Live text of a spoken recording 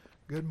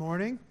Good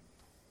morning.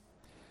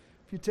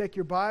 If you take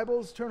your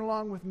Bibles, turn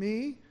along with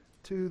me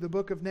to the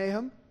book of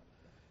Nahum,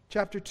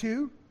 chapter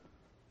 2.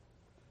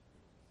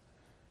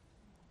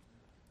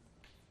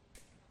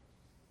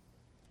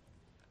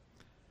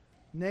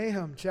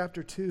 Nahum,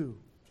 chapter 2.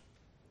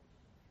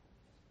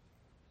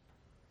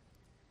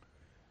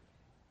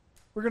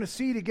 We're going to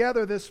see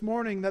together this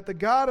morning that the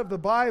God of the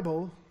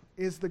Bible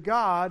is the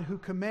God who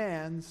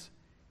commands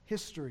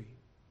history.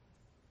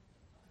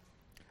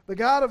 The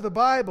God of the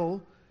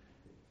Bible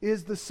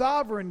is the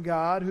sovereign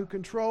God who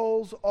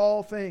controls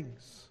all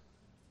things.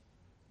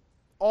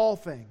 All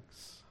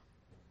things.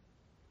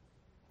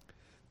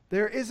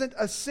 There isn't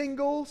a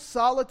single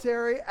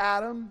solitary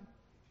atom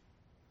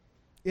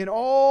in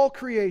all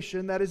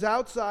creation that is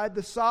outside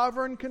the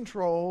sovereign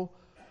control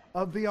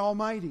of the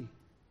Almighty.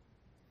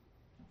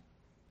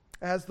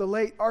 As the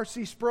late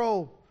R.C.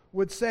 Sproul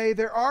would say,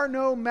 there are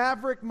no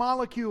maverick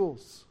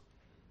molecules.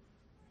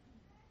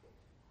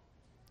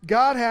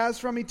 God has,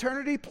 from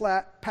eternity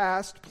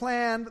past,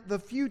 planned the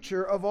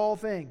future of all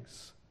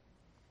things.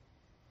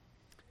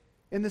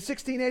 In the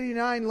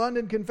 1689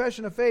 London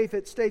Confession of Faith,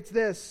 it states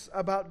this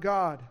about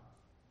God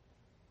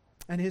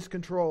and His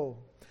control.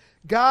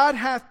 God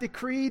hath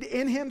decreed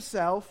in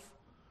Himself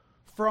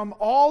from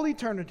all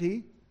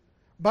eternity,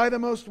 by the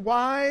most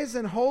wise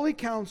and holy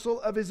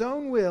counsel of His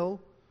own will,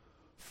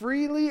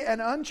 freely and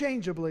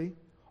unchangeably,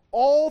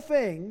 all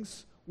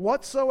things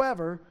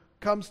whatsoever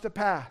comes to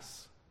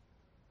pass.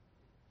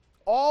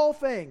 All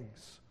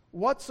things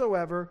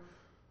whatsoever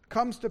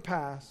comes to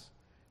pass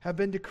have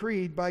been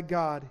decreed by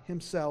God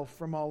Himself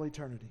from all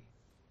eternity.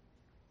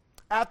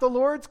 At the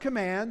Lord's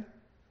command,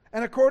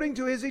 and according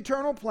to His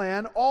eternal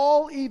plan,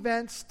 all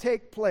events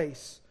take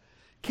place.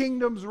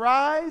 Kingdoms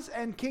rise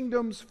and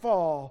kingdoms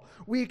fall.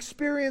 We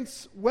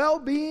experience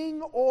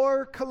well-being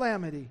or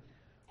calamity.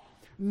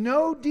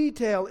 No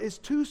detail is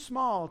too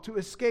small to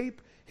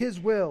escape His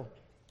will.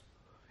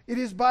 It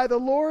is by the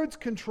Lord's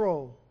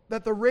control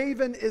that the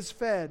raven is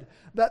fed,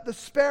 that the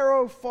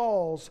sparrow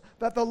falls,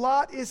 that the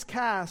lot is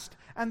cast,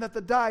 and that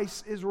the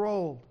dice is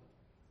rolled.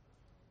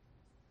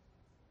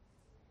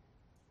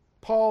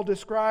 Paul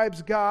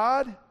describes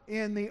God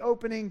in the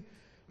opening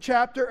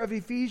chapter of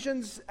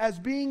Ephesians as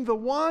being the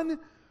one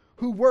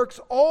who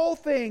works all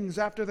things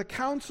after the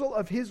counsel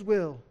of His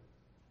will.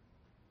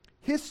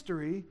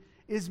 History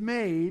is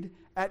made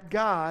at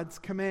God's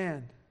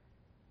command.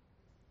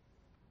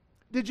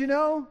 Did you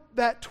know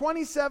that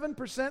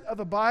 27% of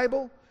the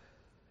Bible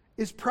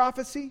is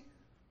prophecy?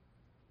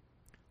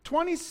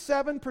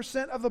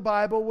 27% of the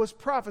Bible was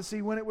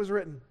prophecy when it was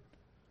written.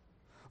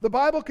 The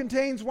Bible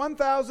contains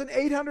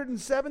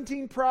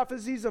 1,817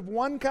 prophecies of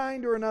one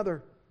kind or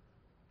another.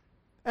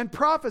 And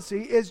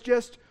prophecy is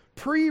just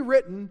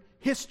pre-written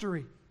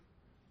history.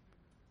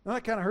 Now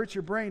that kind of hurts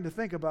your brain to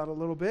think about a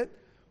little bit,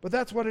 but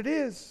that's what it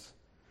is.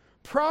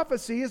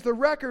 Prophecy is the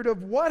record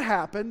of what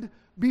happened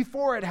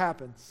before it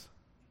happens.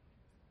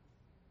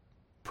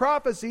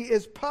 Prophecy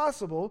is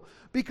possible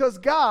because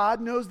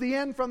God knows the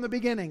end from the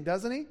beginning,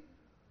 doesn't He?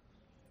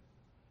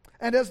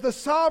 And as the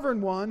sovereign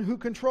one who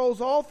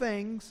controls all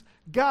things,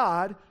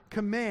 God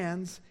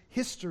commands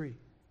history.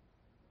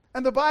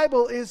 And the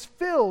Bible is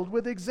filled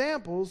with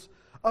examples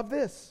of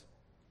this.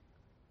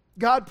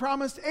 God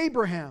promised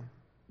Abraham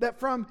that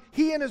from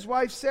he and his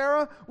wife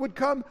Sarah would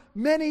come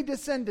many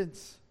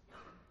descendants.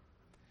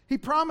 He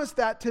promised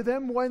that to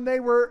them when they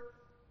were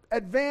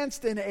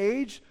advanced in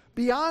age,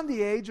 beyond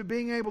the age of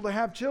being able to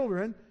have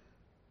children.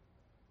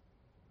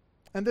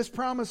 And this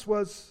promise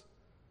was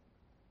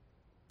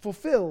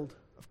fulfilled,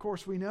 of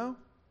course we know.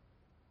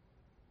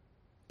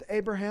 To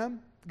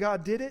Abraham,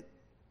 God did it.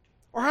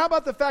 Or how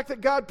about the fact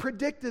that God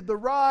predicted the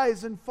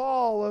rise and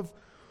fall of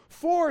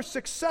 4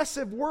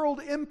 successive world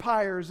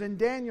empires in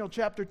Daniel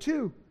chapter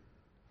 2?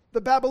 The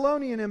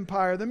Babylonian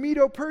Empire, the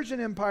Medo-Persian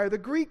Empire, the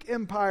Greek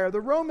Empire,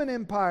 the Roman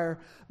Empire.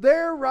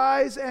 Their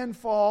rise and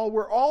fall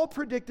were all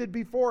predicted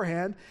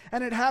beforehand,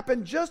 and it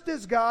happened just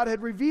as God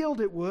had revealed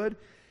it would,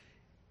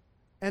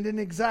 and in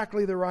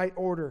exactly the right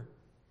order.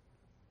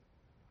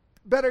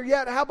 Better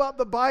yet, how about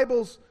the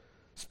Bible's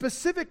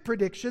specific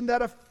prediction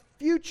that a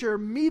future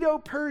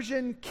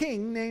Medo-Persian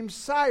king named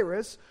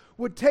Cyrus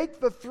would take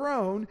the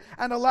throne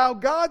and allow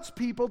God's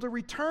people to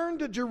return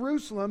to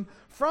Jerusalem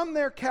from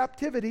their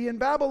captivity in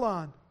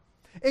Babylon,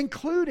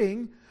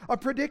 including a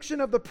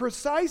prediction of the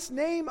precise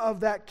name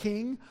of that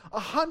king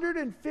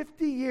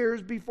 150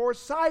 years before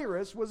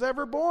Cyrus was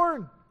ever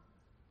born.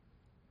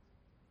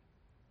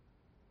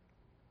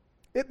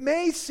 It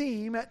may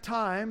seem at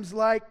times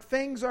like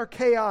things are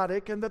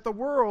chaotic and that the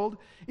world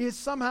is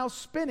somehow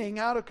spinning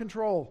out of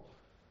control.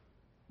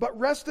 But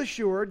rest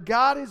assured,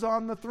 God is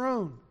on the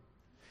throne.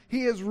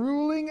 He is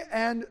ruling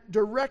and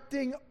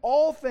directing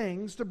all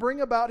things to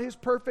bring about His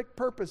perfect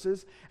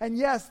purposes. And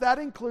yes, that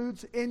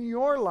includes in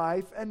your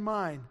life and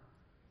mine.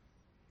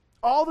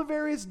 All the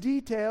various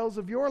details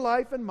of your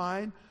life and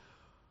mine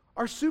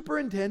are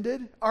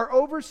superintended, are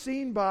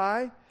overseen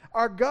by,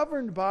 are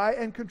governed by,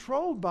 and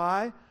controlled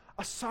by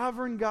a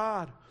sovereign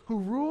God who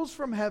rules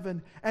from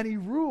heaven, and He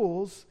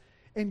rules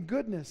in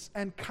goodness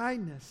and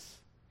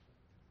kindness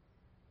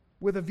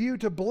with a view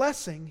to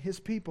blessing his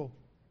people.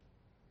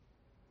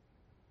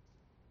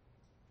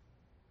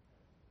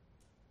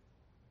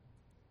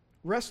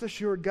 Rest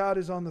assured, God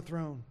is on the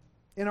throne.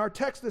 In our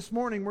text this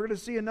morning, we're going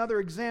to see another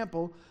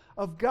example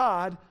of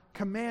God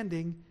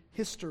commanding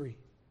history.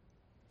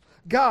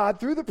 God,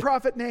 through the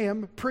prophet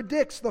Nahum,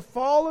 predicts the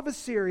fall of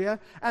Assyria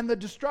and the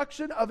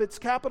destruction of its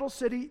capital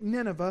city,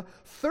 Nineveh,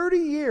 30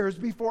 years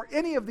before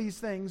any of these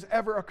things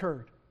ever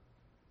occurred.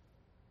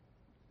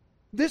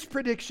 This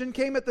prediction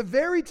came at the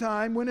very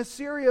time when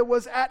Assyria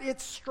was at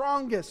its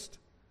strongest.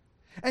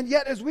 And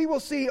yet, as we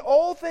will see,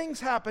 all things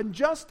happen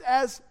just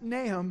as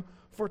Nahum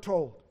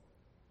foretold.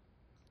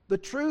 The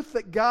truth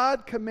that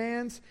God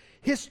commands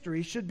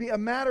history should be a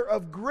matter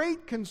of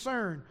great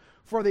concern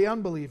for the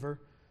unbeliever,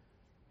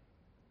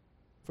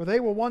 for they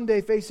will one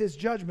day face His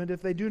judgment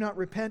if they do not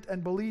repent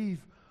and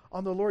believe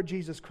on the Lord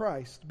Jesus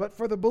Christ. But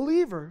for the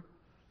believer,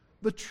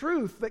 the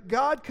truth that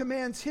God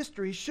commands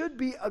history should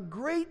be a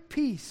great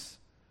peace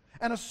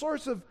and a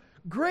source of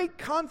great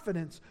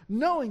confidence,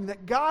 knowing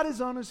that God is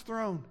on His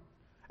throne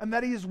and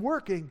that He is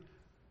working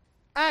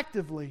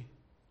actively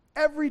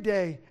every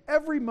day,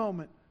 every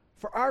moment,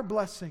 for our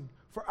blessing,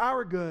 for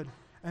our good,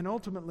 and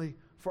ultimately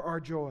for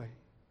our joy.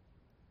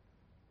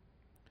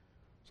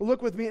 So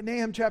look with me at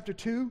Nahum chapter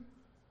 2.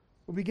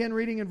 We'll begin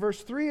reading in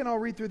verse 3, and I'll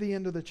read through the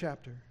end of the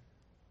chapter,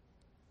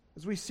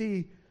 as we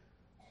see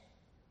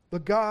the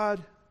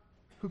God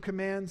who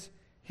commands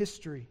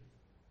history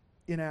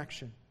in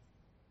action.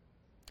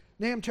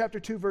 Nahum chapter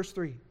 2, verse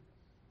 3.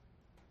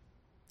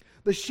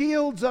 The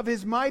shields of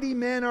his mighty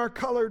men are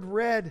colored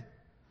red.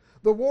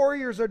 The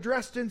warriors are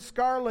dressed in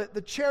scarlet.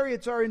 The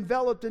chariots are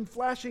enveloped in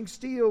flashing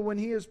steel when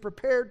he is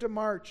prepared to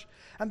march.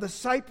 And the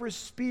cypress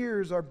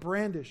spears are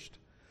brandished.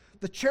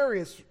 The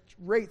chariots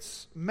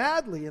race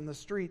madly in the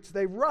streets.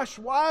 They rush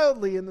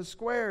wildly in the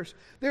squares.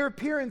 Their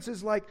appearance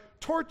is like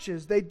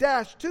torches. They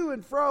dash to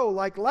and fro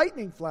like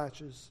lightning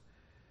flashes.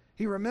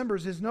 He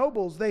remembers his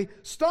nobles. They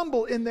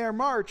stumble in their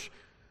march.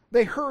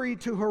 They hurry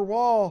to her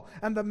wall,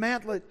 and the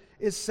mantlet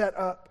is set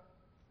up.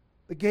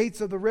 The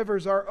gates of the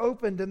rivers are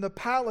opened, and the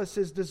palace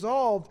is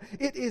dissolved.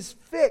 It is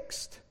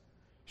fixed.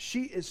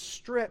 She is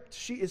stripped.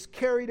 She is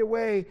carried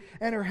away,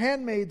 and her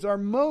handmaids are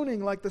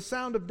moaning like the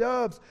sound of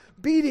doves,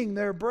 beating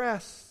their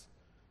breasts.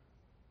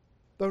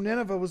 Though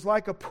Nineveh was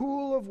like a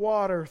pool of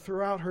water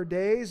throughout her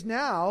days,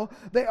 now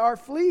they are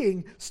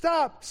fleeing.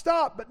 Stop,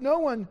 stop, but no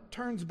one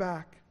turns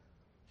back.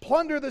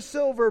 Plunder the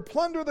silver,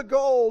 plunder the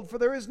gold, for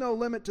there is no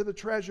limit to the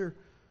treasure.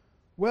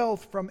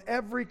 Wealth from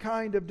every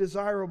kind of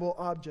desirable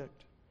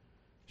object.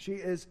 She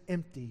is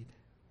emptied.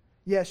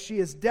 Yes, she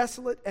is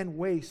desolate and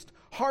waste.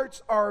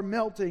 Hearts are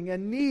melting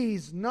and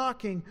knees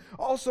knocking.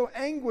 Also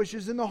anguish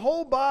is in the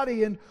whole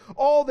body, and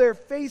all their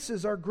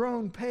faces are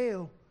grown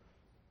pale.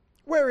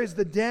 Where is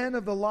the den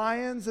of the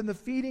lions and the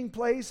feeding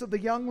place of the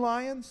young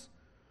lions?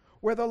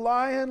 Where the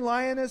lion,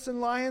 lioness, and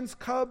lion's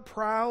cub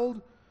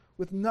prowled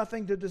with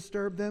nothing to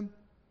disturb them?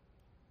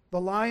 The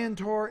lion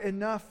tore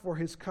enough for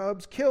his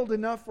cubs, killed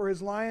enough for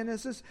his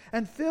lionesses,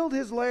 and filled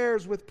his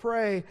lairs with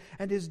prey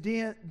and his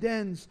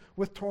dens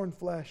with torn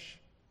flesh.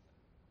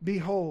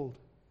 Behold,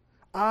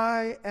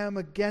 I am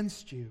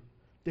against you,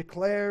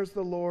 declares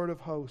the Lord of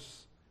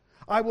hosts.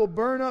 I will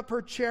burn up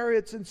her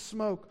chariots in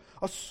smoke.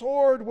 A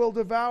sword will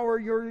devour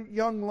your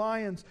young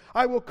lions.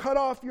 I will cut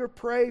off your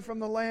prey from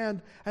the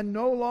land, and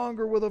no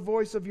longer will the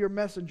voice of your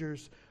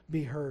messengers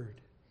be heard.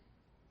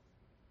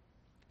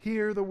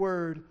 Hear the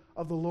word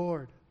of the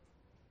Lord.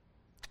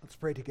 Let's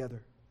pray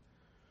together.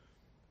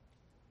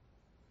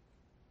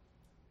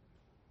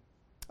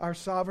 Our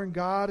sovereign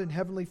God and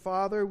Heavenly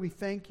Father, we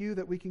thank you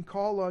that we can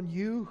call on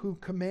you who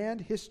command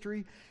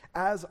history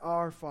as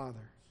our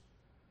Father.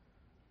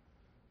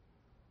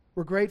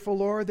 We're grateful,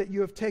 Lord, that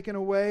you have taken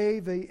away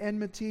the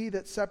enmity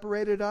that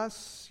separated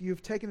us.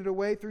 You've taken it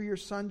away through your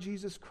Son,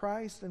 Jesus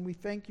Christ, and we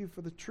thank you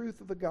for the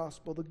truth of the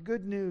gospel, the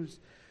good news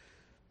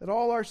that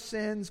all our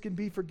sins can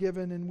be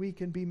forgiven and we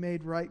can be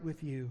made right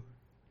with you.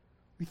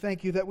 We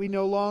thank you that we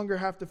no longer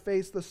have to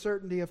face the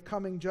certainty of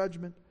coming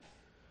judgment,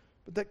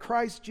 but that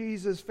Christ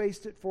Jesus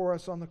faced it for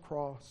us on the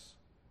cross.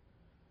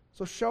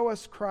 So show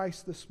us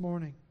Christ this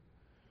morning.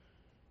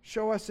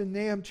 Show us in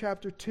Nahum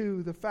chapter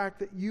 2 the fact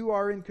that you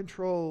are in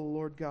control,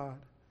 Lord God,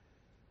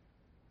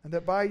 and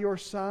that by your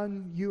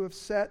Son you have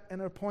set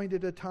and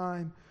appointed a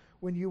time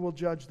when you will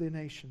judge the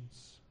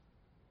nations.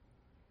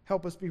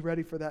 Help us be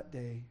ready for that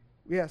day.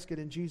 We ask it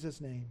in Jesus'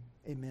 name.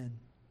 Amen.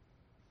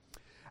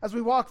 As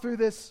we walk through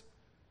this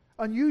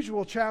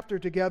unusual chapter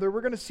together,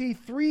 we're going to see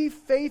three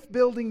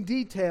faith-building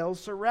details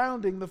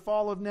surrounding the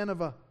fall of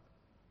Nineveh.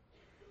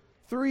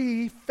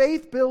 Three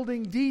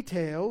faith-building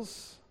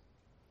details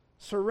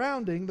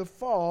surrounding the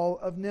fall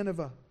of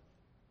Nineveh.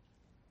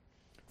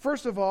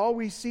 First of all,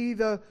 we see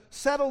the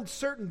settled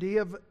certainty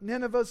of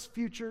Nineveh's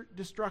future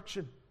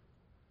destruction.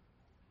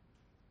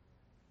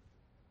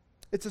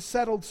 It's a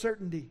settled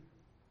certainty.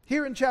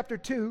 Here in chapter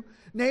 2,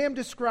 Nahum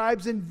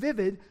describes in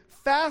vivid,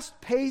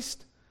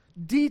 fast-paced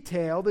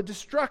detail the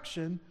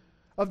destruction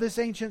of this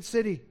ancient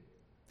city.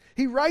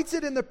 He writes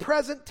it in the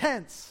present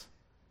tense.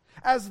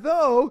 as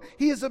though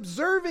he is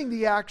observing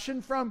the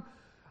action from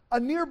a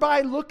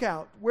nearby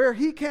lookout, where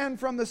he can,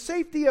 from the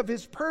safety of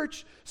his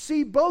perch,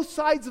 see both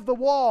sides of the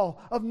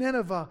wall of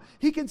Nineveh.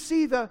 He can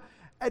see the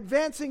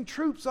advancing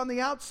troops on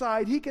the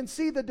outside. He can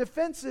see the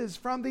defenses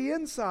from the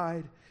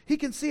inside. He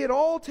can see it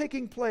all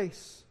taking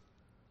place.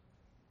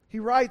 He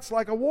writes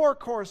like a war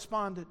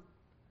correspondent,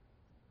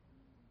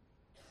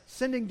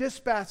 sending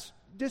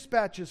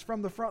dispatches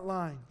from the front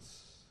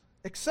lines,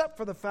 except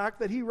for the fact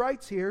that he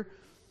writes here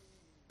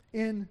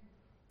in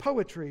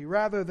poetry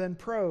rather than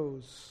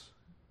prose.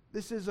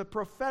 This is a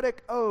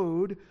prophetic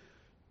ode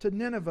to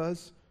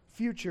Nineveh's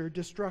future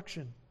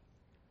destruction.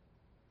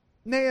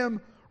 Nahum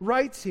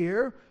writes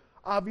here,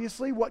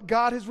 obviously, what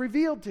God has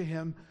revealed to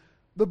him.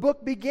 The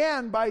book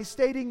began by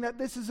stating that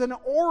this is an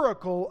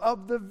oracle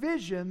of the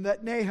vision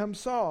that Nahum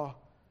saw.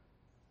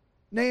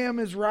 Nahum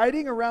is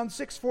writing around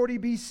 640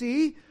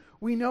 BC.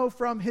 We know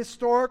from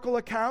historical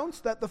accounts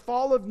that the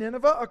fall of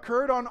Nineveh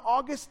occurred on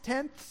August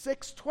 10th,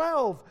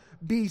 612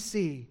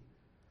 BC.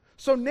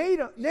 So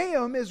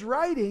Nahum is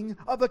writing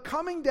of the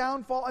coming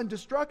downfall and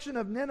destruction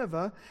of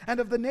Nineveh and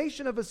of the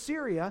nation of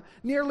Assyria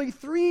nearly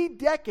 3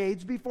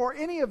 decades before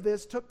any of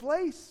this took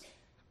place.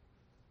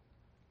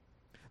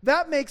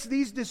 That makes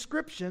these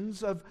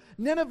descriptions of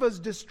Nineveh's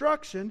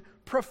destruction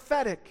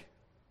prophetic.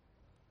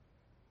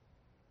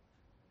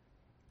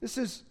 This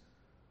is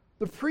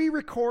the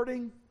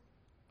pre-recording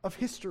of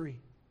history.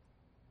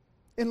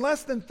 In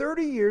less than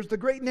 30 years, the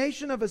great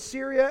nation of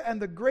Assyria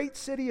and the great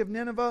city of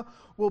Nineveh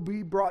will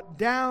be brought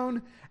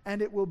down,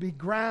 and it will be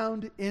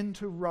ground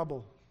into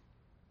rubble.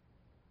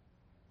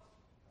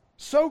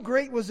 So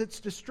great was its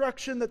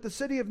destruction that the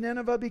city of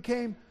Nineveh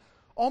became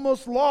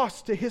almost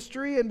lost to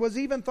history and was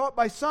even thought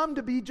by some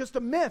to be just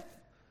a myth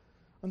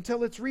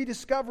until its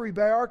rediscovery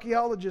by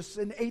archaeologists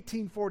in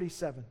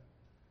 1847,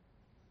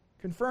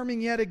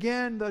 confirming yet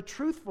again the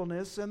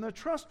truthfulness and the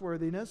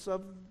trustworthiness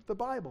of the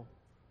Bible.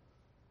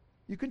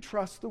 You can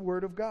trust the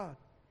Word of God.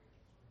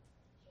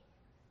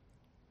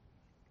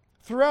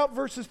 Throughout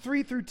verses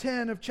 3 through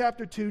 10 of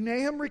chapter 2,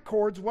 Nahum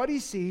records what he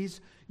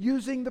sees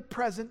using the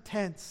present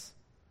tense,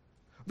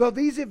 though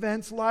these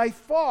events lie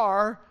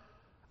far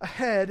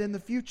ahead in the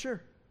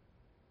future.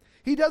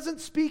 He doesn't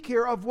speak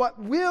here of what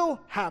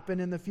will happen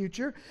in the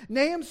future.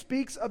 Nahum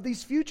speaks of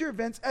these future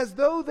events as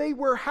though they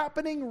were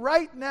happening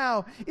right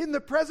now, in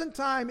the present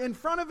time, in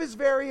front of his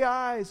very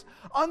eyes,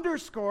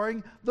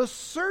 underscoring the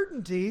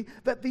certainty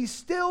that these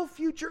still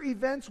future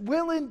events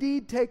will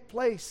indeed take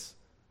place.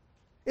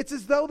 It's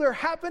as though they're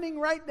happening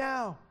right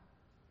now.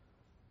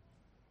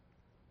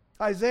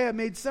 Isaiah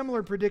made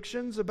similar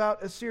predictions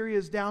about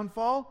Assyria's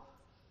downfall.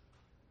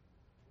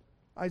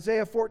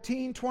 Isaiah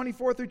 14,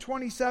 24 through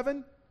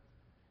 27.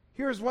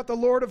 Here's what the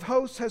Lord of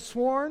hosts has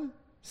sworn,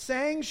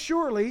 saying,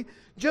 surely,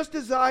 just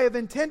as I have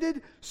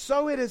intended,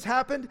 so it has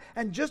happened,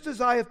 and just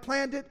as I have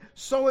planned it,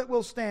 so it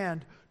will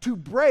stand, to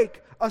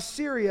break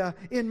Assyria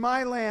in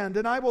my land,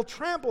 and I will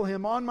trample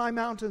him on my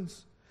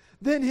mountains.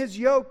 Then his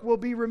yoke will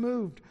be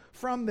removed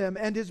from them,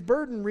 and his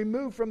burden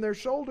removed from their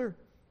shoulder.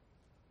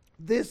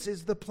 This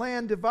is the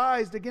plan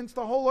devised against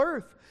the whole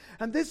earth,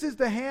 and this is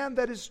the hand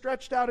that is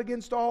stretched out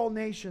against all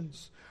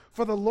nations.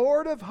 For the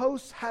Lord of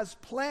hosts has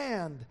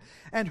planned,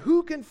 and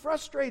who can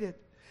frustrate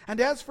it? And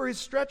as for his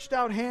stretched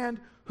out hand,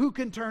 who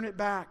can turn it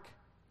back?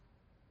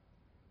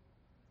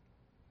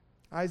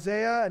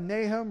 Isaiah and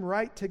Nahum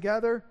write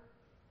together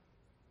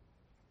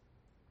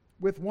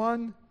with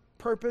one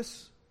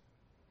purpose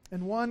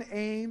and one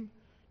aim: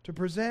 to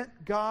present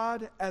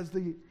God as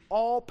the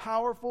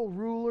all-powerful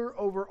ruler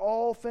over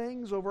all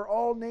things, over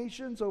all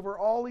nations, over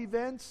all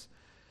events,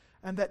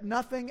 and that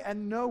nothing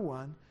and no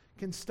one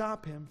can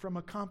stop him from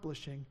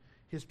accomplishing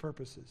his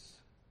purposes.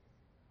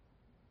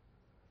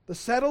 The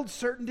settled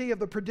certainty of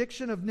the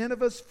prediction of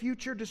Nineveh's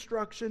future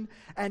destruction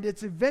and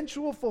its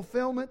eventual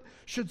fulfillment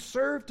should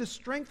serve to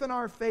strengthen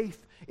our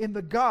faith in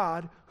the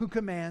God who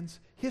commands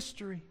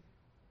history.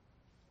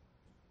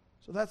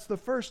 So that's the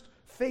first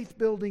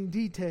faith-building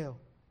detail.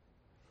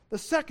 The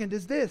second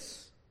is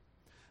this: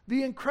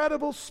 the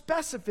incredible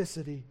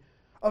specificity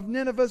of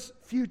Nineveh's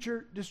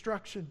future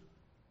destruction.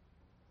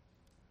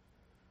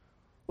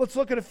 Let's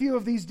look at a few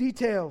of these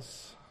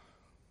details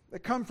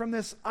that come from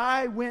this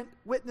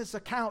eyewitness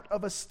account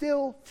of a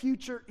still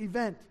future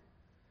event.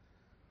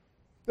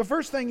 The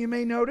first thing you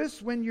may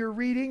notice when you're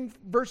reading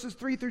verses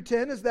 3 through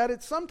 10 is that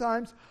it's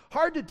sometimes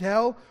hard to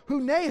tell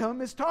who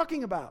Nahum is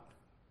talking about.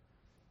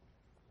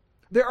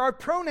 There are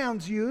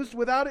pronouns used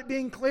without it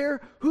being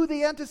clear who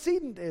the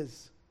antecedent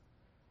is.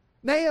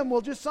 Nahum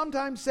will just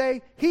sometimes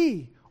say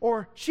he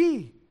or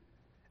she,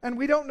 and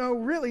we don't know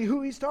really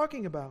who he's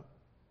talking about.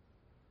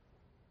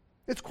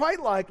 It's quite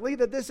likely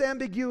that this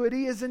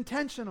ambiguity is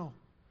intentional,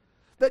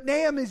 that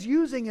Nahum is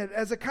using it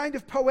as a kind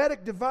of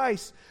poetic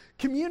device,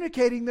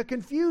 communicating the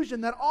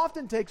confusion that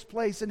often takes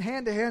place in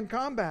hand-to-hand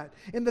combat.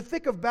 In the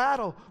thick of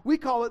battle, we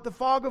call it the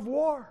fog of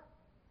war.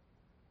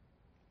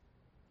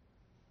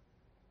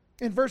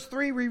 In verse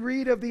 3, we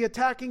read of the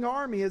attacking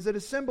army as it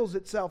assembles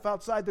itself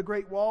outside the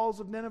great walls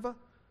of Nineveh.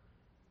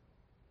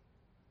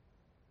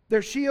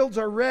 Their shields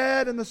are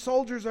red and the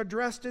soldiers are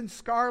dressed in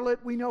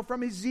scarlet. We know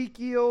from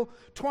Ezekiel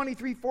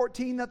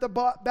 23:14 that the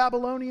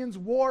Babylonians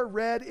wore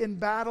red in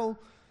battle.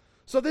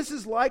 So this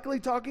is likely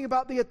talking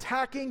about the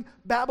attacking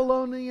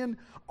Babylonian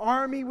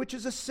army, which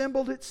has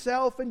assembled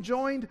itself and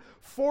joined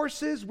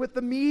forces with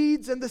the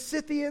Medes and the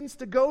Scythians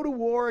to go to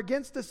war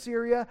against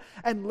Assyria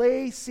and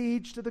lay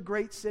siege to the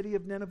great city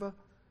of Nineveh.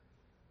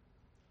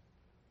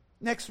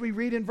 Next we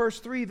read in verse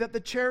 3 that the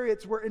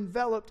chariots were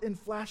enveloped in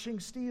flashing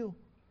steel.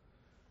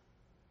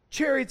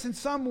 Chariots in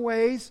some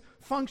ways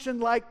functioned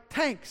like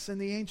tanks in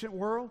the ancient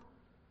world.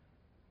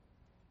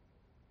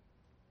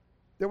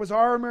 There was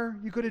armor,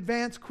 you could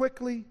advance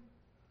quickly.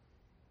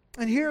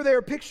 And here they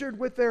are pictured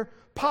with their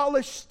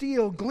polished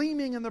steel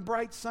gleaming in the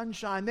bright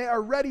sunshine. They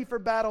are ready for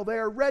battle. They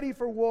are ready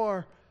for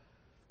war.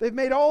 They've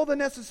made all the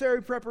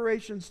necessary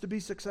preparations to be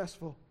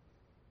successful.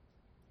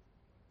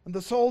 And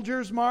the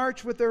soldiers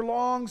march with their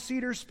long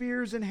cedar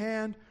spears in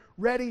hand,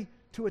 ready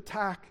to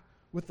attack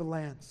with the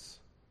lance.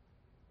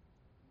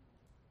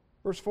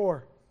 Verse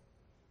 4.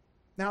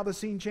 Now the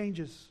scene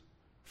changes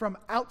from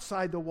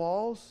outside the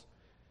walls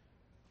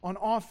on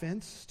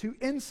offense to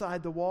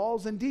inside the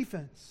walls in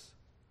defense.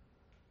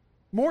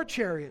 More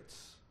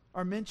chariots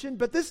are mentioned,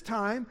 but this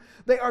time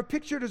they are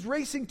pictured as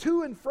racing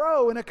to and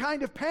fro in a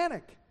kind of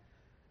panic.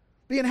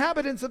 The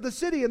inhabitants of the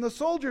city and the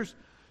soldiers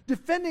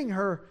defending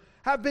her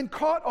have been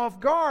caught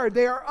off guard.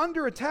 They are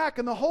under attack,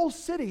 and the whole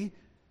city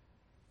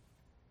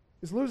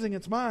is losing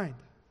its mind.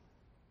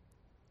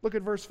 Look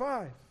at verse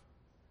 5.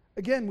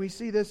 Again, we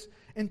see this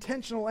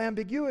intentional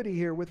ambiguity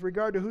here with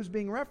regard to who's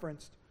being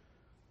referenced.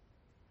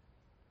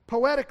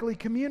 Poetically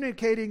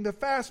communicating the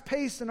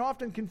fast-paced and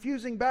often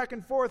confusing back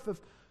and forth of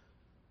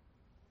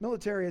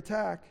military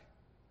attack.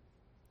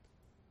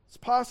 It's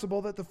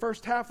possible that the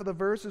first half of the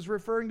verse is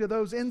referring to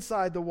those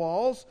inside the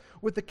walls,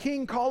 with the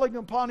king calling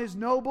upon his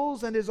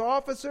nobles and his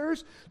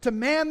officers to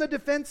man the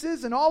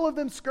defenses, and all of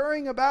them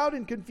scurrying about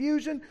in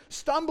confusion,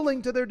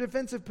 stumbling to their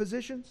defensive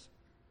positions.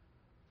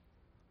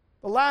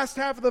 The last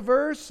half of the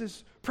verse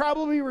is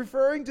probably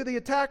referring to the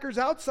attackers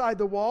outside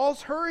the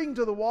walls, hurrying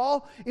to the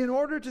wall in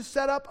order to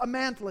set up a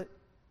mantlet.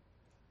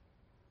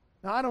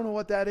 Now, I don't know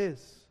what that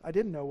is. I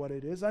didn't know what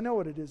it is. I know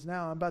what it is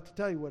now. I'm about to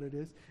tell you what it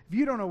is. If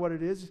you don't know what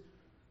it is,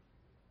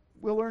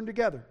 we'll learn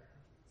together.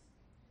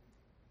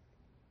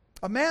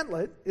 A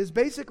mantlet is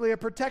basically a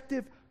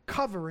protective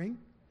covering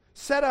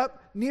set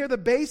up near the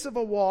base of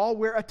a wall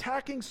where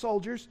attacking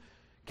soldiers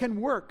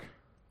can work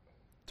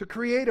to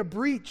create a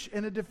breach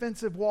in a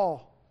defensive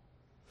wall.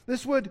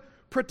 This would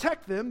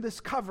protect them, this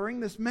covering,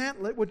 this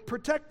mantlet would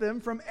protect them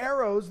from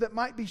arrows that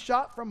might be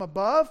shot from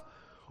above,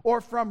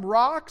 or from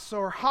rocks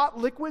or hot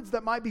liquids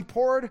that might be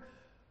poured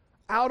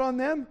out on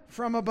them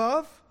from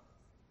above.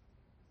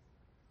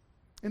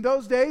 In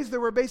those days,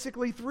 there were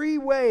basically three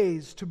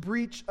ways to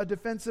breach a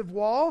defensive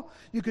wall.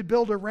 You could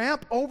build a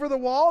ramp over the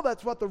wall.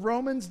 That's what the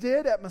Romans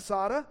did at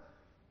Masada.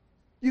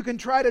 You can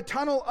try to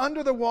tunnel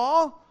under the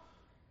wall.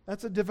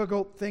 That's a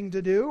difficult thing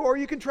to do. Or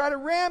you can try to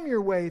ram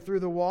your way through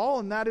the wall,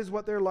 and that is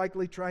what they're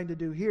likely trying to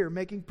do here,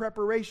 making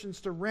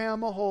preparations to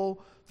ram a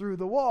hole through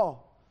the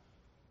wall.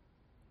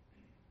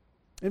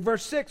 In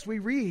verse 6, we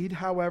read,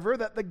 however,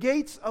 that the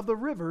gates of the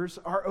rivers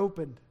are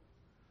opened,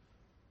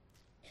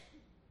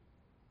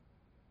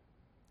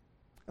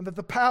 and that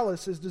the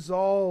palace is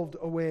dissolved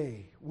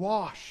away,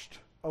 washed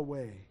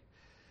away,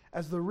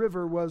 as the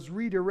river was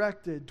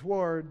redirected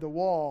toward the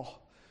wall,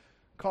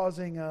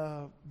 causing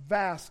a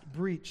vast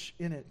breach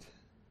in it.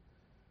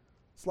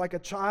 It's like a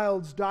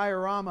child's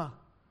diorama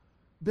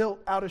built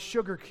out of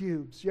sugar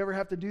cubes. You ever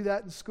have to do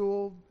that in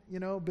school?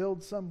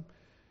 Build some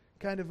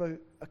kind of a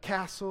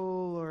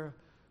castle or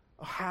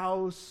a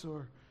house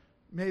or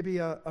maybe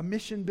a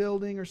mission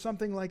building or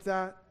something like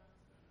that.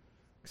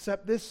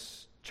 Except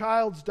this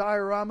child's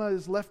diorama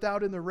is left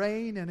out in the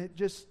rain and it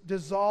just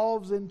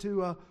dissolves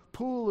into a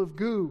pool of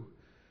goo.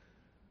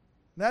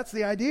 And that's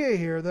the idea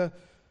here.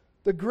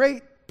 The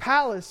great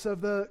palace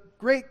of the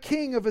great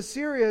king of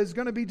Assyria is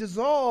going to be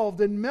dissolved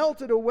and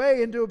melted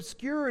away into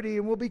obscurity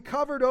and will be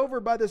covered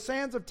over by the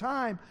sands of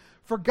time,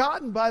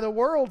 forgotten by the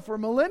world for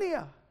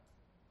millennia.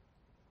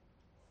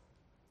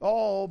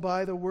 All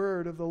by the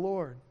word of the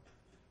Lord.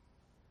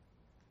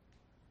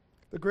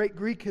 The great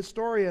Greek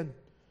historian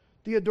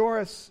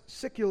Diodorus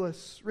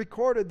Siculus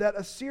recorded that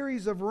a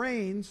series of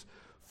rains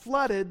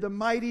flooded the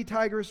mighty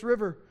Tigris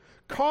River,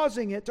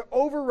 causing it to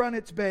overrun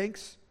its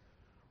banks,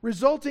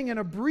 resulting in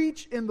a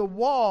breach in the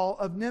wall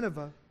of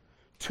Nineveh,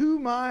 2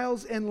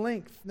 miles in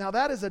length. Now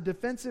that is a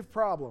defensive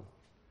problem.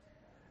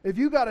 If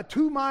you got a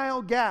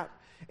 2-mile gap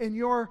in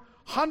your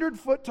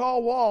 100-foot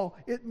tall wall,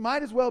 it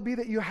might as well be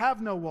that you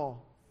have no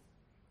wall.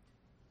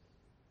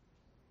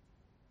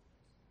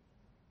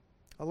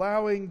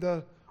 Allowing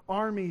the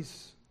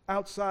armies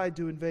outside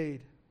to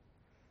invade.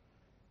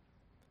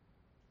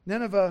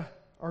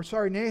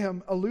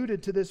 Nahum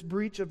alluded to this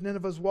breach of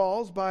Nineveh's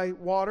walls by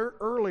water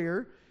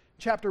earlier.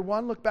 Chapter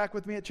 1, look back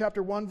with me at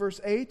chapter 1,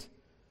 verse 8.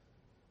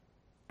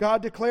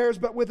 God declares,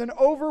 but with an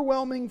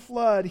overwhelming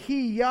flood,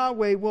 He,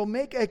 Yahweh, will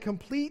make a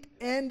complete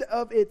end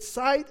of its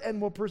sight and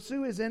will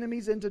pursue His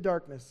enemies into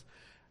darkness.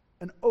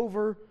 An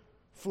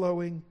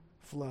overflowing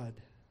flood.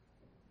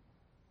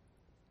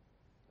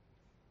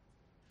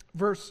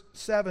 Verse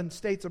 7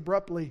 states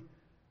abruptly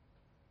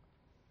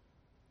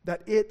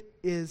that it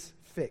is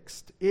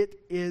fixed. It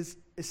is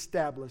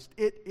established.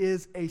 It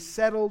is a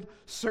settled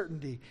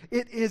certainty.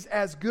 It is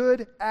as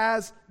good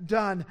as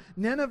done.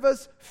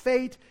 Nineveh's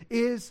fate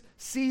is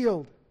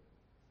sealed.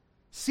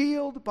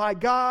 Sealed by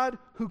God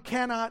who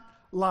cannot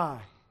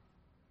lie.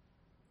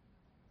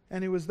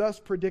 And it was thus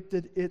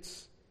predicted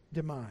its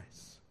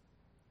demise.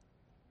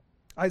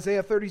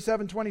 Isaiah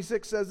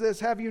 37:26 says this,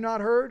 have you not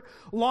heard?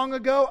 Long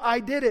ago I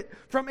did it.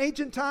 From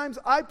ancient times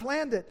I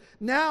planned it.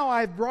 Now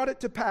I've brought it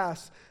to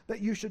pass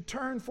that you should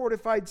turn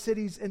fortified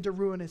cities into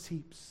ruinous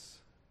heaps.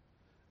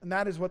 And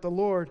that is what the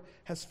Lord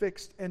has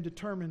fixed and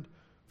determined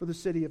for the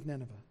city of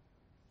Nineveh.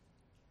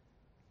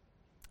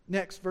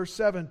 Next, verse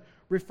 7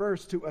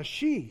 refers to a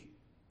she.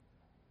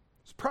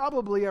 It's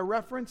probably a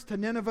reference to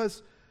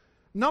Nineveh's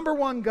number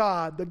one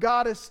god, the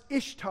goddess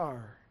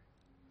Ishtar.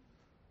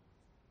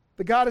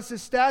 The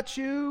goddess's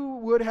statue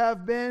would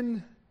have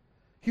been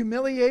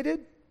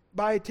humiliated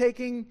by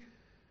taking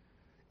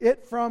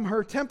it from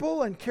her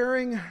temple and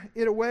carrying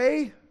it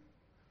away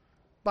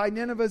by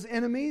Nineveh's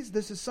enemies.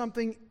 This is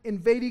something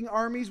invading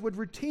armies would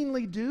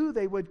routinely do.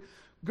 They would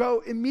go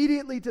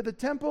immediately to the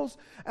temples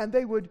and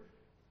they would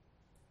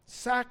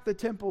sack the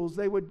temples.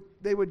 They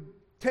would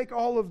take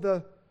all of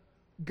the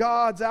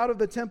gods out of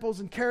the temples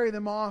and carry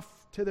them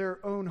off to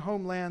their own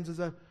homelands as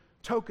a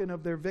token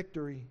of their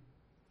victory.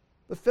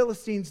 The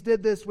Philistines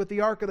did this with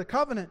the Ark of the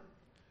Covenant,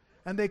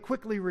 and they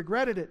quickly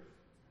regretted it.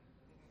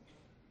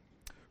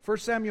 1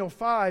 Samuel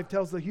 5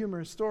 tells the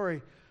humorous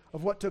story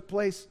of what took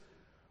place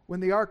when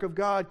the Ark of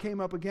God came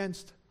up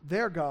against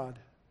their god,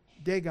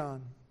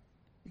 Dagon.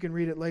 You can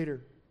read it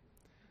later.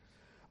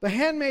 The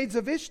handmaids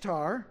of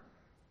Ishtar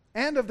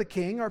and of the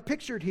king are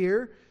pictured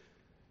here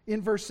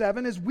in verse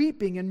 7 as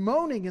weeping and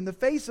moaning in the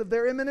face of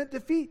their imminent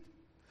defeat.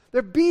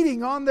 They're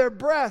beating on their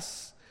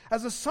breasts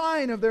as a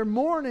sign of their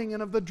mourning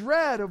and of the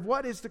dread of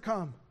what is to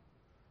come.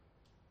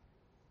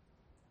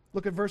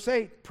 Look at verse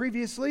 8.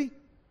 Previously,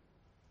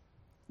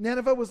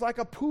 Nineveh was like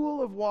a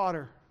pool of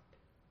water,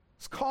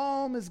 as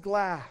calm as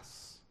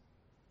glass,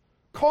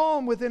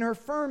 calm within her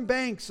firm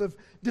banks of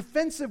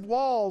defensive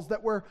walls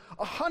that were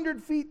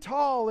 100 feet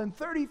tall and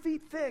 30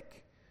 feet thick.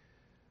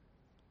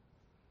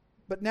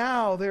 But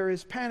now there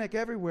is panic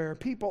everywhere.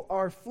 People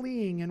are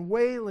fleeing and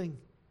wailing.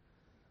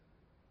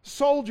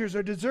 Soldiers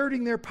are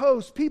deserting their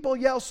posts. People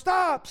yell,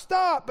 "Stop,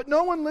 stop!" But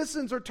no one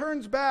listens or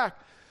turns back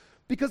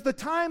because the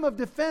time of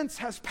defense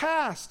has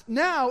passed.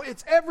 Now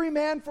it's every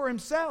man for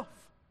himself.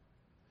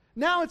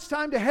 Now it's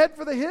time to head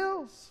for the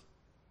hills.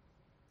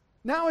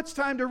 Now it's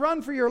time to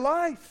run for your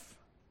life.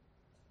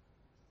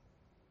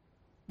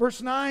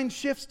 Verse 9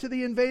 shifts to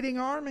the invading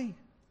army,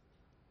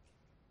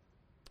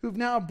 who've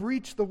now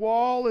breached the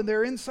wall and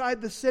they're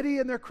inside the city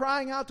and they're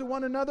crying out to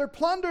one another,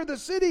 "Plunder the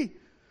city!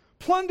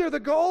 Plunder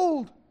the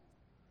gold!"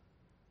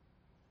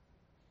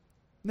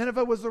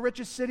 Nineveh was the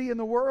richest city in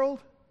the world.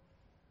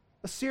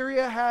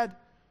 Assyria had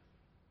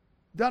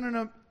done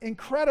an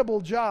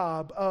incredible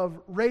job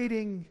of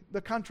raiding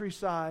the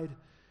countryside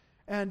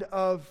and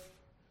of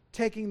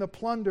taking the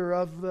plunder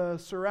of the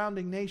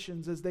surrounding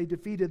nations as they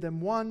defeated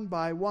them one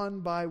by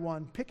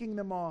one, picking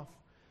them off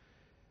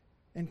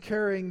and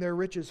carrying their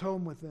riches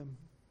home with them.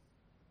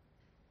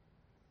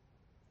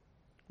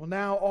 Well,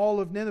 now all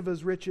of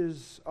Nineveh's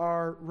riches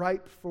are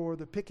ripe for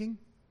the picking.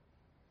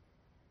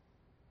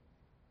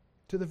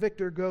 To the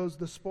victor goes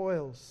the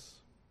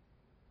spoils.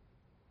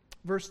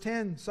 Verse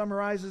 10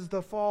 summarizes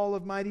the fall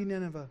of mighty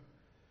Nineveh.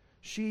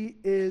 She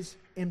is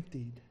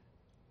emptied.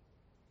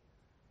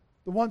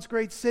 The once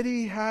great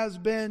city has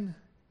been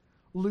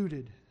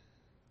looted,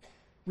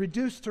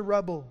 reduced to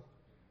rubble.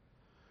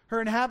 Her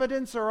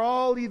inhabitants are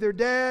all either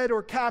dead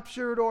or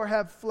captured or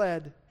have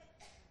fled.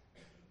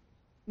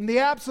 And the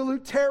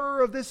absolute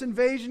terror of this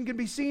invasion can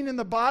be seen in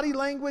the body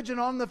language and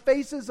on the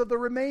faces of the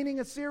remaining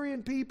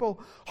Assyrian people.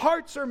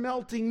 Hearts are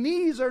melting,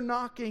 knees are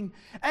knocking,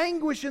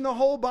 anguish in the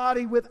whole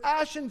body with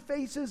ashen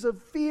faces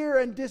of fear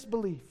and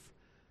disbelief.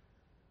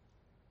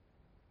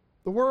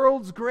 The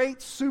world's great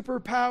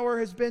superpower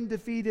has been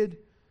defeated,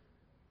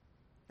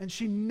 and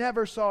she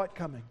never saw it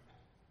coming.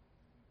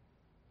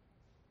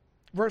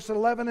 Verse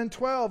 11 and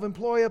 12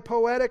 employ a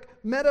poetic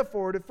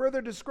metaphor to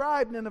further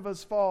describe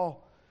Nineveh's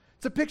fall.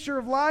 It's a picture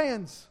of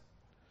lions.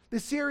 The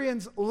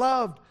Assyrians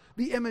loved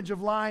the image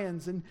of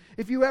lions. And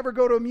if you ever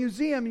go to a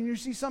museum and you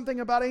see something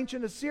about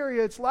ancient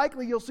Assyria, it's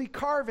likely you'll see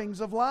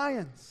carvings of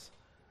lions.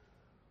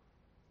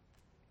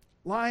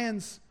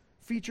 Lions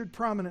featured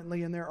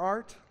prominently in their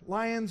art.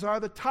 Lions are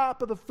the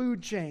top of the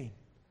food chain.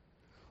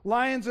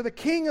 Lions are the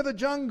king of the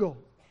jungle.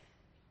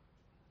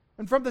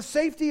 And from the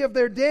safety of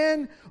their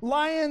den,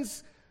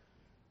 lions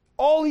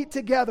all eat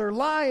together.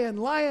 Lion,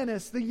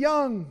 lioness, the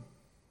young.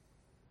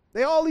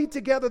 They all eat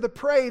together the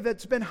prey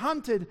that's been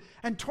hunted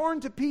and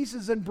torn to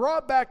pieces and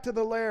brought back to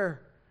the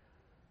lair.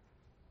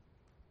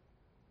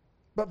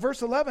 But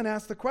verse 11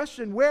 asks the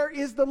question, where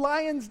is the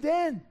lion's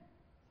den?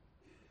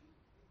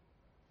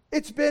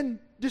 It's been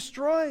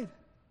destroyed.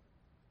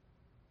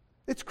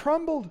 It's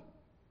crumbled.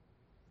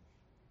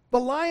 The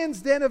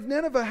lion's den of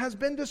Nineveh has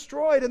been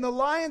destroyed, and the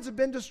lions have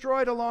been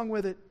destroyed along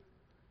with it.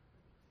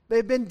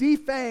 They've been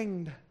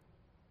defanged.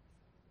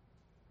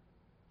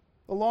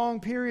 A long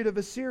period of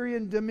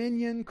Assyrian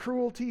dominion,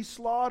 cruelty,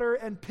 slaughter,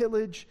 and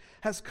pillage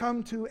has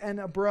come to an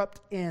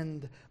abrupt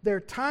end. Their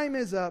time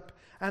is up,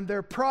 and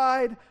their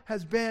pride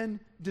has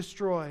been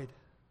destroyed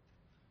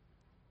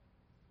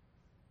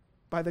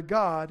by the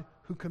God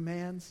who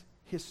commands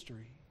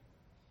history.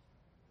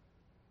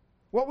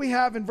 What we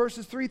have in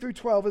verses 3 through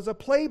 12 is a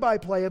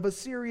play-by-play of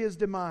Assyria's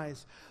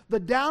demise, the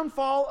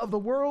downfall of the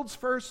world's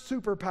first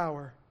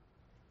superpower.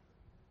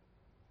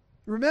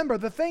 Remember,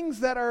 the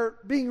things that are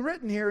being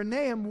written here in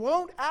Nahum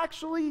won't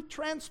actually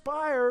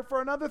transpire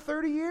for another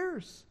 30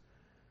 years.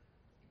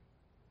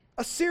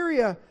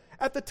 Assyria,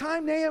 at the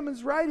time Nahum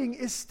is writing,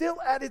 is still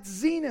at its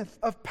zenith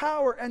of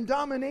power and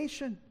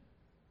domination.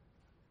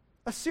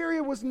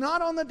 Assyria was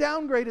not on the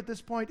downgrade at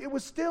this point. It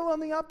was still on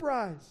the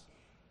uprise,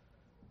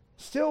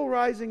 still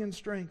rising in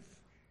strength.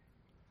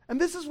 And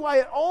this is why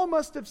it all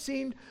must have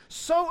seemed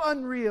so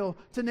unreal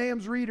to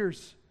Nahum's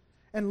readers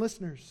and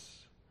listeners.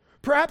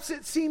 Perhaps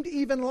it seemed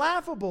even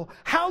laughable.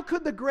 How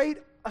could the great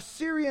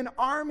Assyrian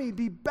army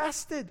be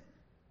bested?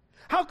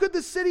 How could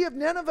the city of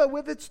Nineveh,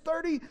 with its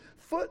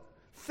 30-foot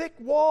thick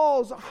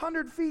walls,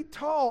 100 feet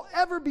tall,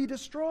 ever be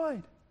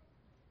destroyed?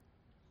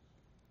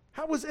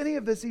 How was any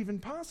of this even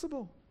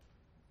possible?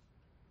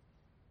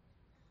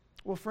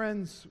 Well,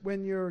 friends,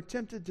 when you're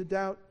tempted to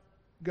doubt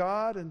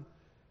God and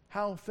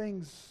how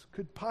things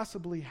could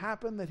possibly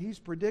happen that He's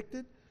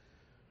predicted,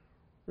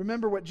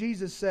 remember what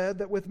Jesus said,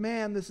 that with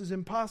man this is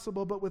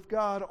impossible, but with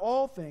God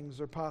all things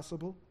are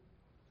possible.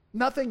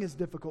 Nothing is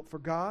difficult for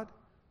God.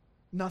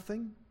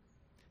 Nothing.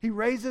 He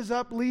raises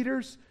up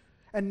leaders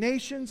and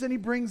nations and He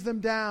brings them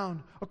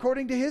down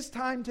according to His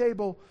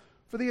timetable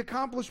for the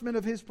accomplishment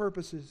of His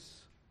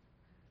purposes.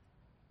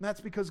 And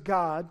that's because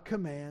God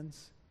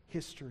commands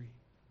history.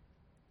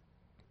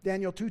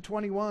 Daniel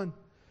 2:21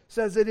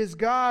 says it is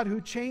God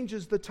who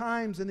changes the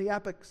times and the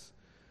epochs.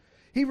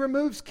 He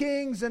removes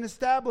kings and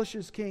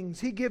establishes kings.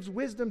 He gives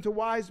wisdom to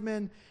wise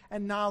men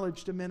and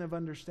knowledge to men of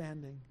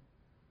understanding.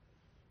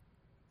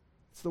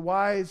 It's the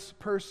wise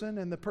person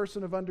and the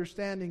person of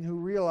understanding who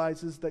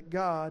realizes that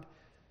God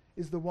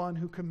is the one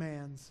who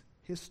commands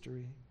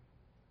history.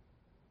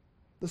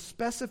 The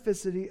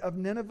specificity of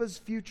Nineveh's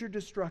future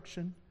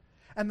destruction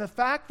and the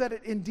fact that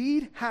it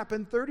indeed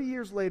happened 30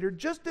 years later,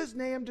 just as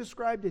Nahum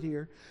described it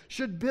here,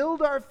 should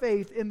build our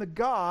faith in the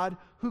God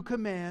who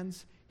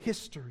commands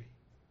history.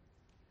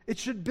 It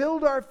should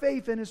build our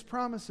faith in His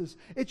promises.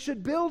 It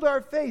should build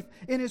our faith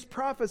in His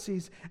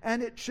prophecies.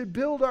 And it should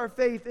build our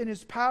faith in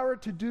His power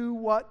to do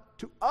what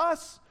to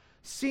us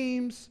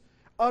seems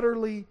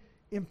utterly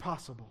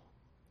impossible.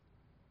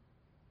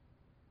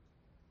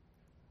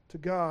 To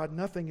God,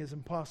 nothing is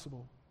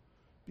impossible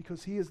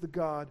because He is the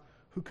God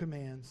who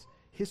commands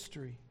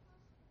history.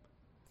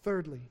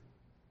 Thirdly,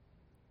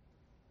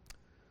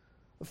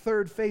 a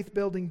third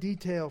faith-building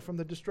detail from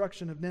the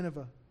destruction of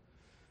Nineveh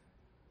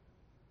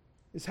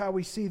is how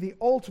we see the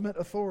ultimate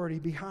authority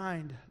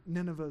behind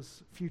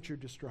Nineveh's future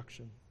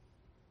destruction.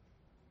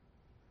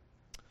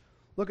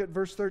 Look at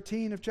verse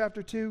 13 of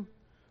chapter 2.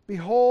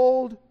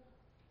 Behold,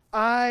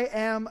 I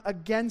am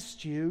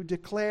against you,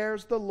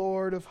 declares the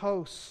Lord of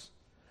hosts.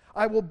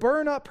 I will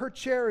burn up her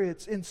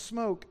chariots in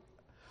smoke.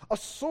 A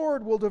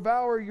sword will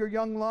devour your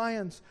young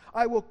lions.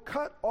 I will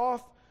cut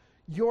off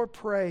your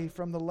prey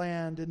from the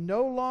land, and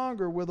no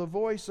longer will the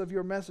voice of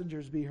your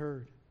messengers be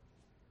heard.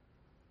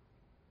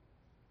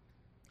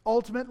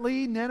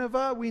 Ultimately,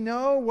 Nineveh, we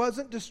know,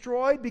 wasn't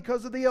destroyed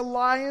because of the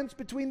alliance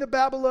between the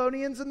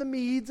Babylonians and the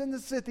Medes and the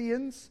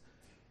Scythians.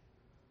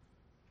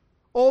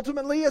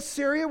 Ultimately,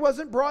 Assyria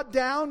wasn't brought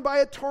down by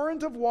a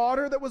torrent of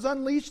water that was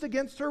unleashed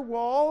against her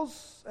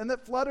walls and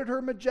that flooded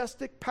her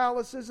majestic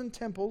palaces and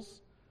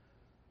temples.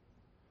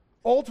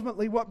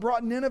 Ultimately, what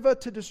brought Nineveh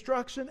to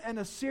destruction and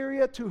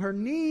Assyria to her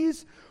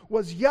knees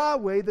was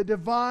Yahweh, the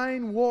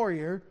divine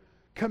warrior,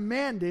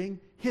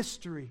 commanding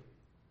history.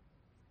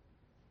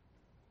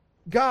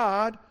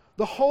 God,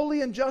 the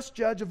holy and just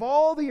judge of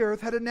all the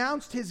earth, had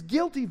announced His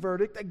guilty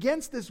verdict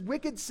against this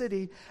wicked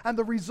city, and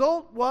the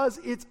result was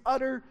its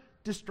utter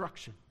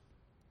destruction.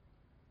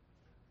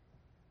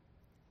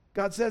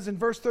 God says in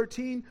verse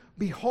 13,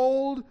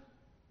 behold,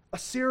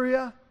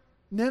 Assyria,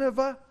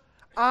 Nineveh,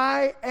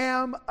 I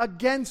am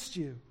against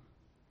you.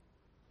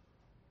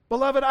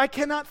 Beloved, I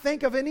cannot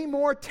think of any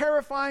more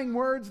terrifying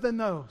words than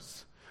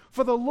those.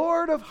 For the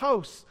Lord of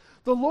hosts,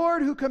 the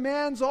Lord who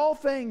commands all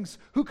things,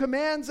 who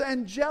commands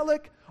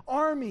angelic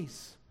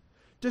armies,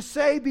 to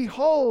say,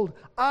 behold,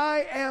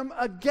 I am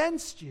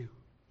against you.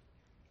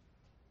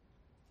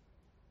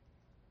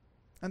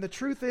 And the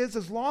truth is,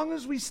 as long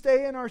as we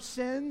stay in our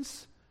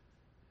sins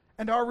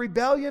and our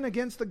rebellion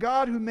against the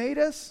God who made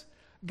us,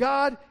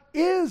 God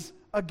is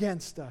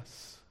against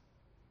us.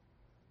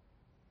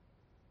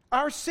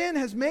 Our sin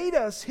has made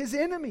us His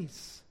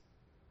enemies.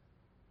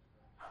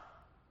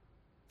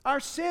 Our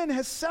sin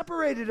has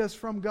separated us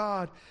from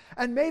God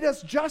and made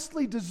us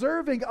justly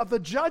deserving of the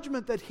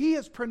judgment that He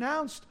has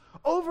pronounced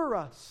over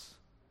us.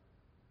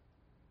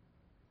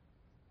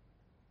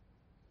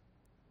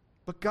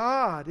 But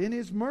God, in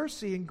His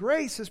mercy and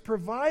grace, has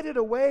provided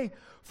a way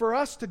for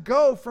us to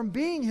go from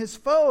being His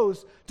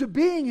foes to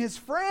being His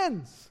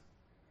friends.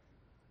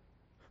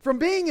 From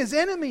being His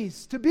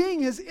enemies to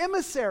being His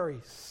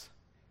emissaries.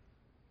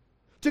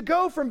 To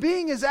go from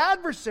being His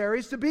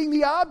adversaries to being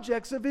the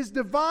objects of His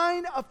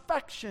divine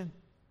affection.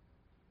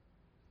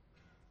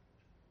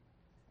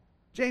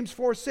 James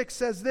 4:6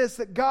 says this,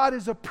 that God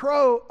is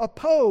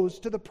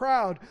opposed to the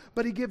proud,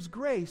 but He gives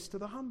grace to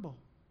the humble.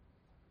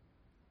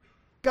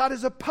 God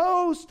is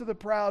opposed to the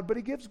proud, but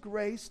He gives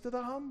grace to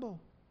the humble.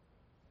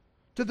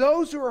 To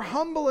those who are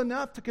humble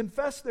enough to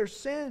confess their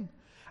sin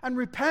and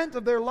repent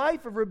of their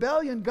life of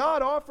rebellion,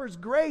 God offers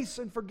grace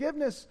and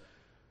forgiveness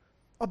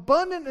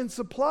abundant in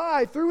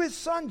supply through His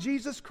Son,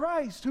 Jesus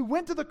Christ, who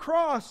went to the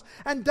cross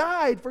and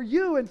died for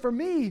you and for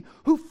me,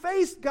 who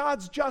faced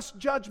God's just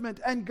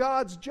judgment and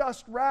God's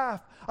just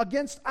wrath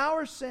against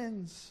our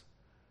sins,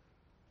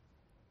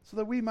 so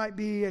that we might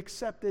be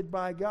accepted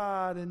by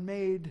God and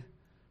made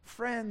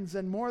friends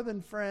and more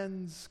than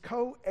friends,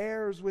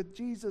 co-heirs with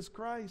Jesus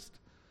Christ.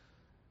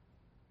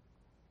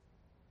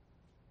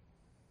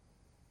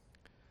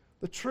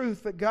 The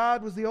truth that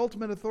God was the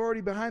ultimate authority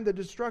behind the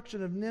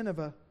destruction of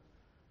Nineveh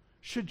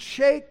should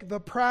shake the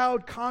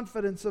proud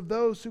confidence of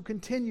those who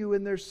continue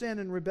in their sin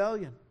and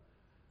rebellion.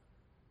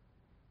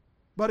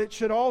 But it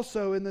should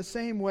also, in the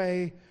same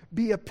way,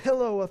 be a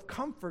pillow of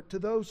comfort to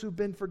those who've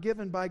been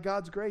forgiven by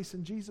God's grace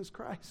in Jesus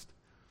Christ.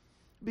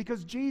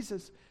 Because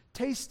Jesus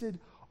tasted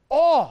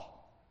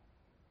all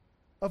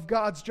of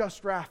God's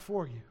just wrath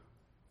for you.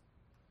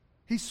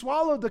 He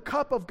swallowed the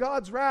cup of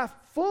God's wrath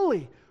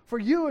fully for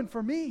you and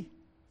for me,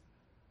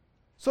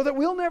 so that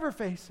we'll never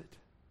face it.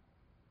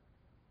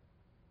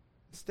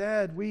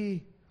 Instead,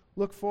 we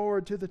look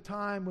forward to the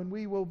time when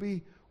we will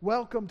be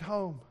welcomed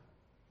home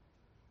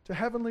to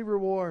heavenly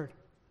reward,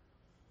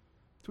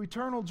 to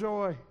eternal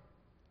joy,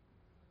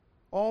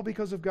 all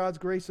because of God's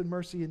grace and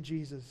mercy in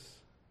Jesus.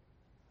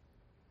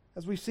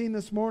 As we've seen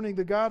this morning,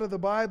 the God of the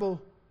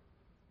Bible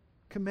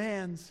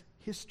commands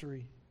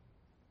history.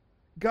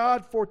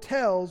 God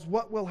foretells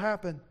what will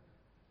happen,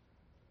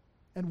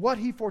 and what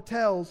He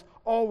foretells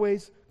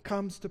always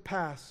comes to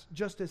pass,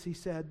 just as He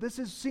said. This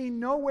is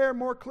seen nowhere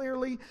more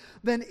clearly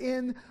than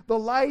in the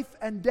life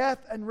and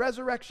death and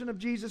resurrection of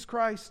Jesus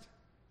Christ.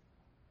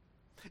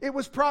 It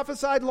was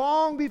prophesied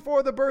long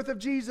before the birth of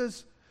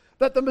Jesus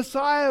that the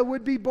Messiah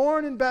would be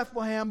born in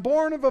Bethlehem,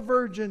 born of a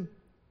virgin,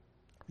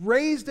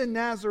 raised in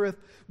Nazareth,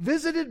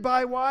 visited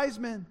by wise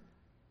men.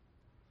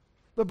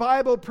 The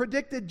Bible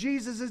predicted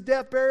Jesus'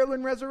 death, burial,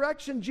 and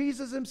resurrection.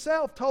 Jesus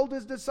Himself told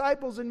His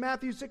disciples in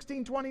Matthew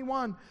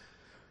 16:21,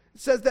 it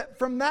says that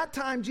from that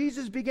time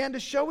Jesus began to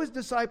show His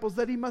disciples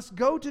that He must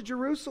go to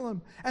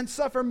Jerusalem and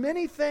suffer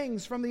many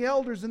things from the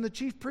elders and the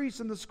chief priests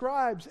and the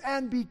scribes,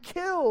 and be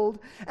killed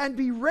and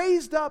be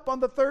raised up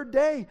on the third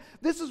day.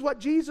 This is what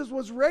Jesus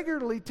was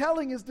regularly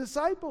telling His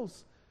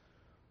disciples.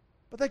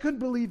 But they couldn't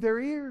believe their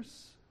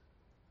ears.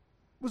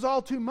 It was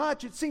all too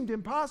much. It seemed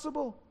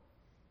impossible.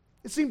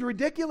 It seemed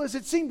ridiculous.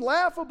 It seemed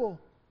laughable.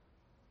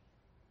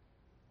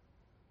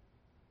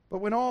 But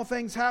when all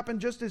things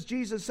happened just as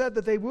Jesus said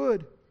that they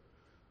would,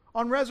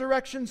 on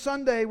Resurrection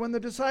Sunday, when the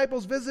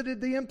disciples visited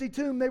the empty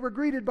tomb, they were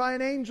greeted by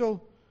an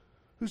angel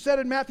who said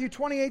in Matthew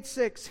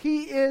 28:6,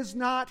 He is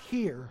not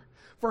here,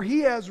 for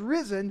He has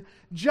risen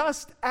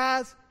just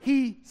as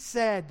He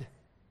said.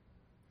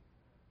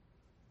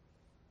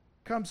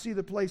 Come see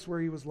the place where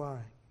He was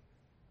lying.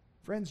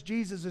 Friends,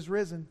 Jesus is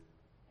risen.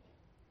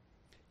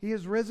 He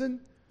is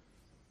risen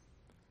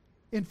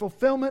in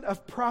fulfillment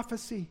of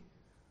prophecy,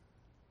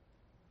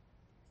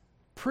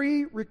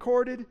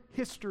 pre-recorded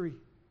history.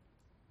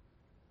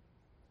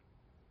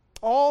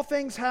 All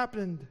things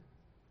happened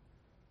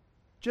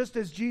just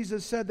as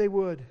Jesus said they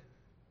would,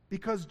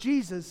 because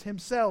Jesus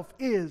Himself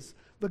is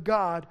the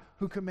God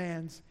who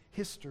commands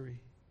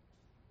history.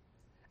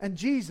 And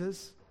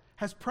Jesus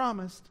has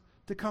promised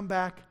to come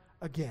back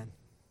again.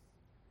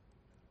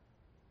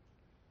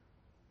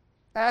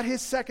 At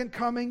His second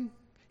coming,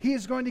 He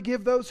is going to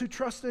give those who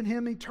trust in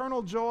Him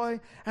eternal joy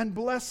and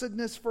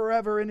blessedness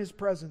forever in His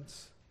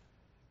presence.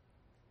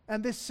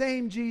 And this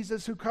same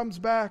Jesus who comes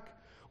back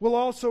will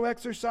also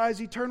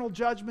exercise eternal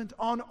judgment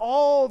on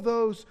all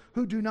those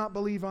who do not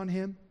believe on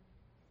Him.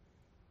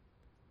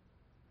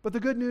 But the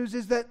good news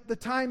is that the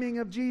timing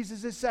of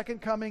Jesus'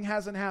 second coming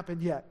hasn't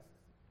happened yet.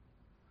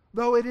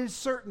 Though it is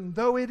certain,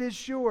 though it is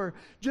sure,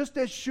 just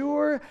as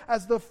sure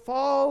as the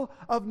fall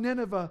of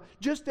Nineveh,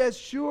 just as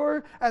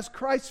sure as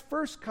Christ's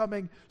first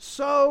coming,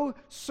 so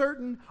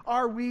certain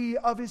are we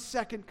of His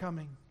second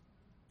coming.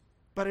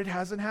 But it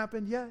hasn't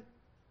happened yet,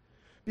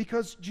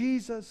 because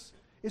Jesus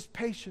is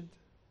patient.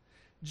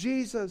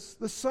 Jesus,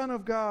 the Son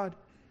of God,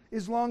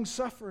 is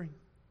long-suffering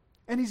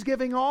And He's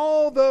giving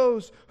all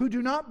those who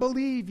do not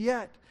believe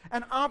yet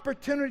an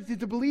opportunity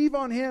to believe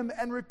on Him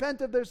and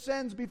repent of their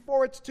sins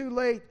before it's too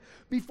late,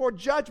 before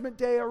Judgment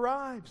Day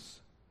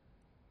arrives.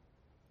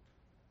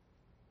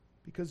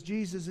 Because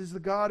Jesus is the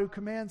God who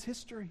commands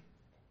history.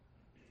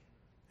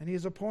 And He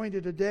has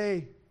appointed a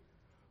day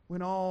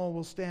when all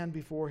will stand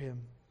before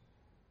Him.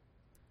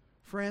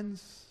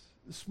 Friends,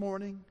 this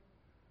morning,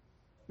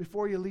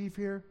 before you leave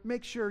here,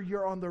 make sure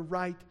you're on the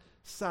right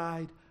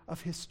side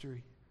of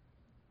history.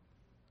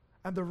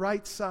 And the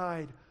right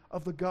side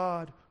of the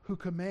God who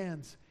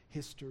commands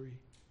history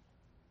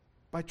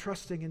by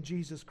trusting in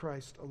Jesus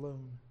Christ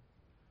alone.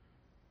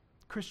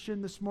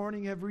 Christian, this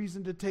morning you have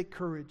reason to take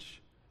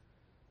courage,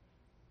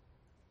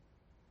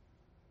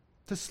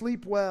 to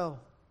sleep well,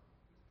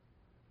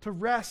 to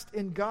rest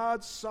in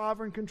God's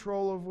sovereign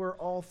control over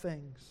all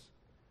things.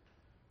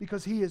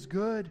 Because He is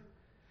good,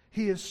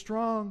 He is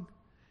strong,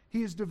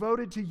 He is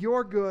devoted to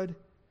your good,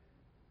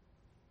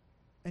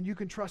 and you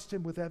can trust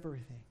Him with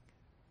everything.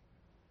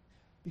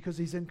 Because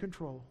He's in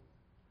control,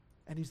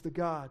 and He's the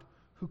God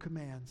who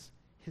commands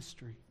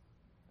history.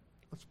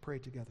 Let's pray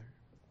together.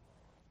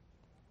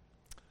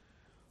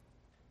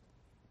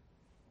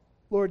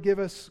 Lord, give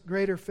us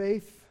greater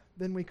faith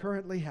than we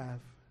currently have.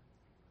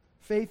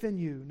 Faith in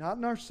You, not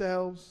in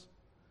ourselves,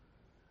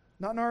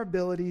 not in our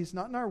abilities,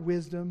 not in our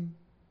wisdom,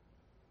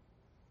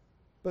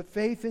 but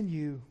faith in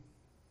You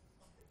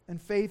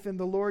and faith in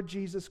the Lord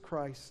Jesus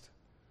Christ,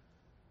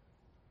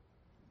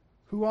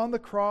 who on the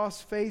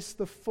cross faced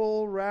the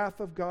full wrath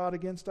of God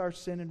against our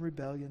sin and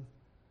rebellion,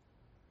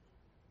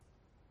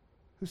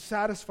 who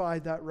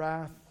satisfied that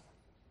wrath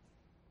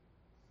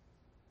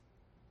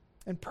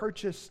and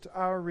purchased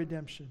our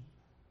redemption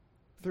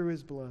through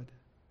His blood.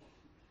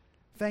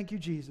 Thank You,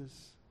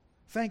 Jesus.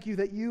 Thank You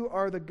that You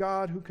are the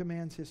God who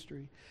commands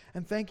history.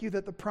 And thank You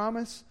that the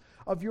promise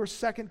of Your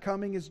second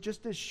coming is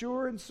just as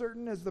sure and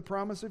certain as the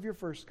promise of Your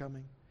first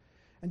coming.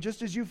 And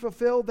just as You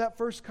fulfilled that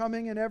first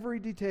coming in every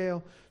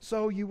detail,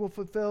 so You will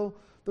fulfill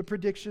the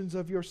predictions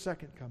of Your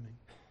second coming.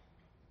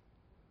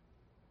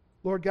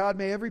 Lord God,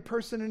 may every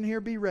person in here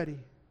be ready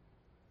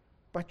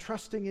by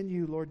trusting in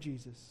You, Lord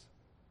Jesus.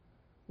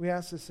 We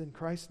ask this in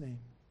Christ's name.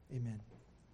 Amen.